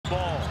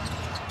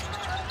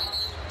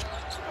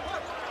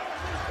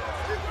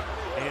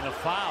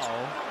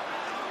foul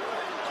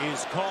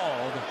is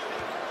called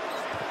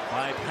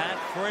by Pat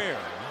Frere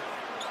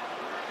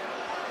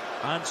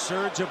on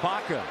Serge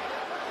Ibaka.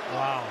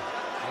 Wow.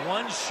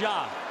 One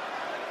shot.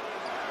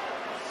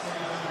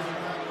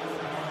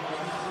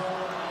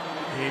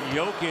 And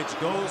Jokic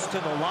goes to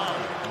the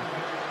line.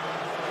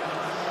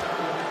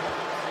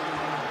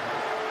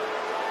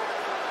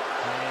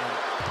 And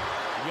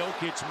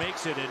Jokic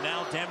makes it, and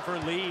now Denver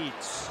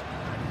leads.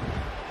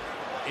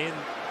 In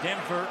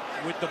Denver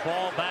with the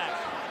ball back.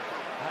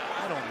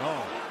 I don't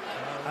know.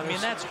 I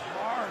mean, that's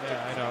hard.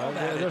 Yeah, I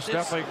know. There's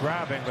definitely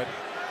grabbing, but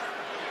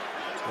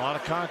a lot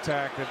of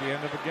contact at the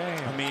end of the game.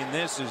 I mean,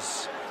 that's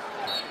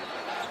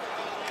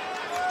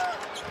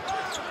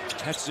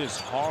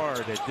just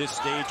hard at this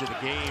stage of the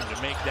game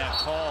to make that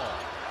call.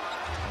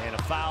 And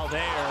a foul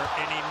there,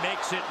 and he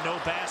makes it, no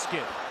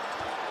basket.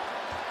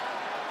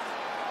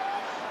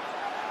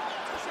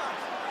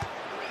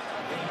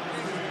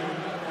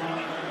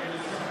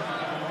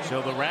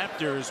 So the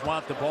Raptors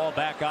want the ball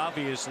back,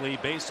 obviously,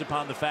 based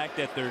upon the fact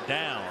that they're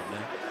down.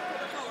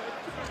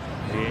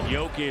 And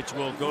Jokic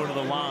will go to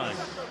the line.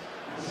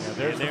 Yeah,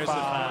 there's the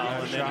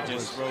foul, and then he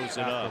just throws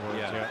it up.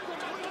 Yeah.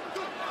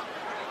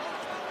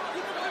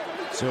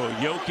 So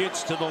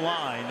Jokic to the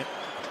line.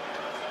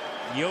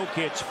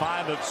 Jokic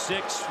 5 of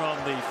 6 from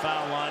the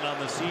foul line on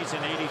the season,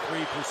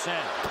 83%.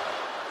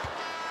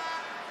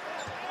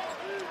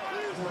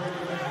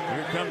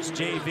 Here comes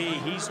JV.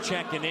 He's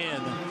checking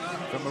in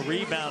from a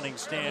rebounding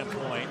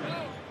standpoint.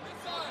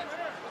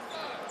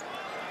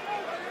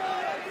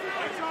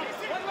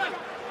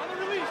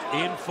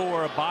 In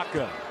for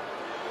Ibaka.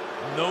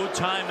 No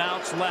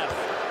timeouts left.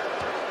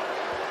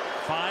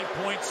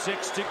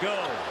 5.6 to go.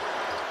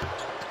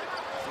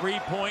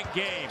 3-point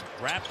game.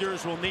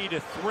 Raptors will need a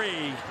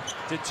 3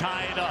 to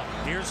tie it up.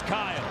 Here's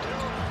Kyle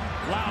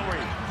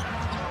Lowry.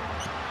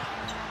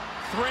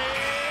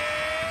 3.